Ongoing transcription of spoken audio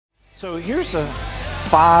So here's the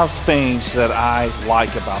 5 things that I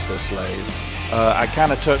like about this lathe. I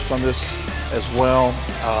kind of touched on this as well,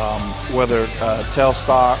 whether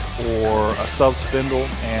tailstock or a sub spindle,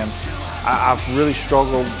 and I've really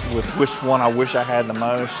struggled with which one I wish I had the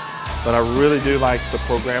most, but I really do like the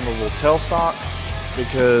programmable tailstock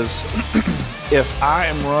because if I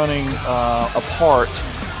am running a part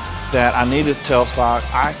that I need a tailstock,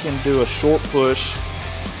 I can do a short push,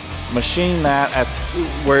 machine that at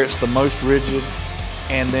where it's the most rigid,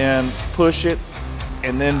 and then push it,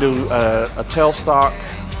 and then do a tailstock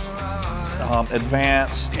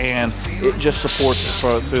advance, and it just supports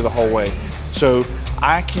it through the whole way. So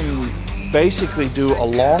I can basically do a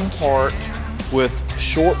long part with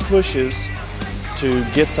short pushes to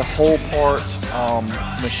get the whole part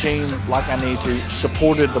machined like I need to,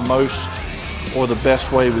 supported the most or the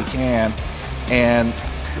best way we can, and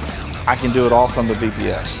I can do it all from the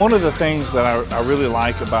VPS. One of the things that I really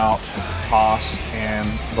like about HAAS and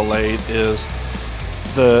the lathe is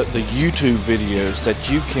the YouTube videos that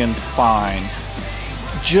you can find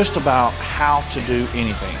just about how to do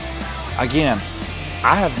anything. Again,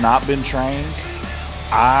 I have not been trained.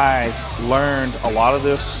 I learned a lot of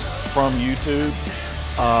this from YouTube,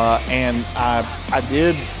 and I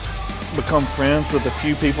did become friends with a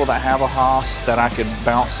few people that have a HAAS that I could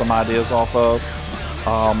bounce some ideas off of.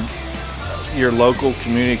 Your local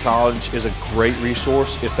community college is a great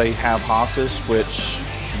resource if they have HAASes, which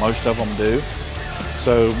most of them do.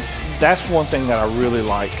 So that's one thing that I really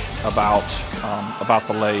like about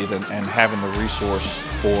the lathe and having the resource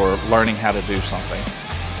for learning how to do something.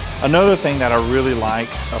 Another thing that I really like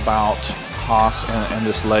about HAAS and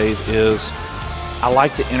this lathe is I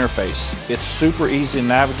like the interface. It's super easy to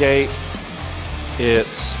navigate.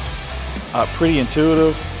 It's pretty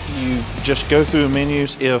intuitive. You just go through the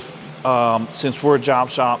menus. If since we're a job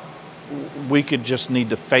shop, we could just need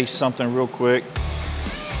to face something real quick.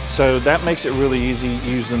 So that makes it really easy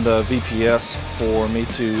using the VPS for me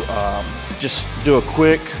to just do a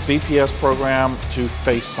quick VPS program to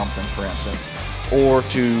face something, for instance, or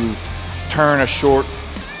to turn a short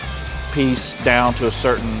piece down to a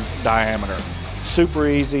certain diameter. Super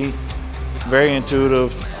easy, very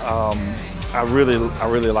intuitive. I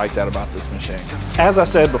really like that about this machine. As I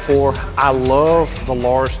said before, I love the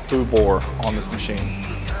large through bore on this machine.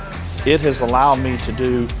 It has allowed me to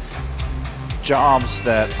do jobs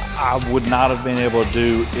that I would not have been able to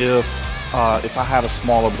do if I had a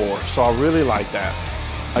smaller bore. So I really like that.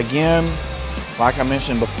 Again, like I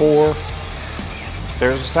mentioned before,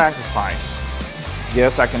 there's a sacrifice.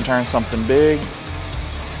 Yes, I can turn something big,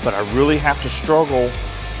 but I really have to struggle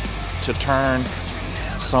to turn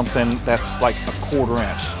something that's like a 1/4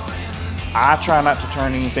 inch. I try not to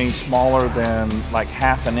turn anything smaller than like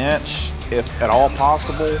 1/2 inch, if at all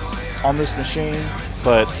possible, on this machine,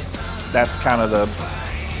 but that's kind of the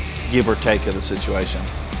give or take of the situation.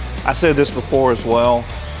 I said this before as well,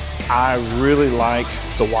 I really like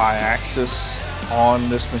the Y-axis on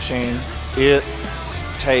this machine. It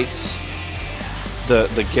takes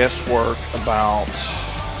the guesswork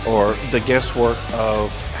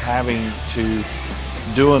of having to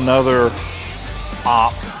do another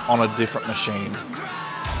op on a different machine.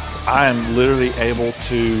 I am literally able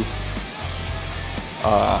to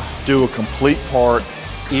do a complete part,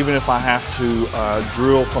 even if I have to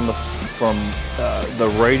drill from the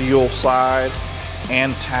radial side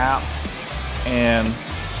and tap, and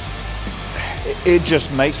it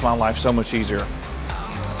just makes my life so much easier.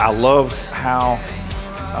 I love how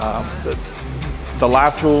the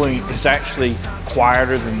live tooling is actually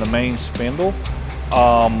quieter than the main spindle.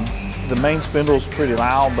 The main spindle is pretty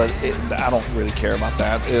loud, but I don't really care about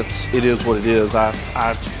that. It is what it is. I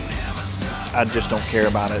just don't care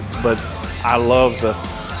about it. But I love the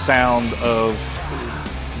sound of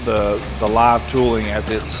the live tooling as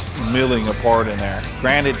it's milling apart in there.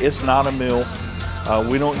 Granted, it's not a mill.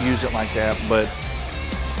 We don't use it like that. But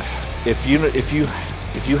if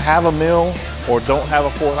you have a mill or don't have a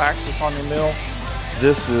 4th axis on your mill,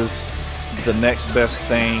 this is the next best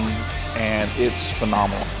thing, and it's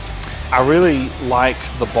phenomenal. I really like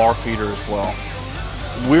the bar feeder as well.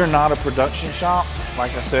 We're not a production shop.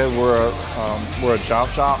 Like I said, we're a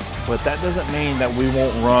job shop, but that doesn't mean that we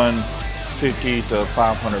won't run 50 to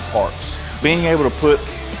 500 parts. Being able to put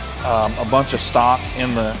a bunch of stock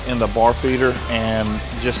in the bar feeder and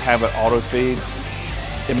just have it auto feed,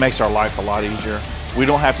 it makes our life a lot easier. We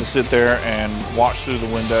don't have to sit there and watch through the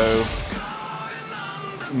window,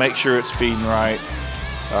 make sure it's feeding right.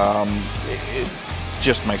 It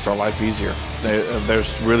just makes our life easier.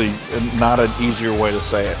 There's really not an easier way to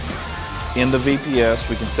say it. In the VPS,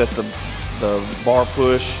 we can set the bar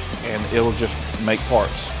push and it'll just make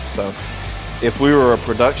parts. So if we were a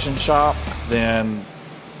production shop, then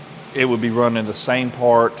it would be running the same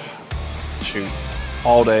part, shoot,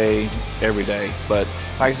 all day, every day. But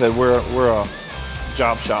like I said, we're a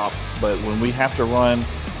job shop, but when we have to run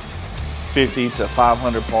 50 to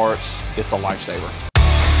 500 parts, it's a lifesaver.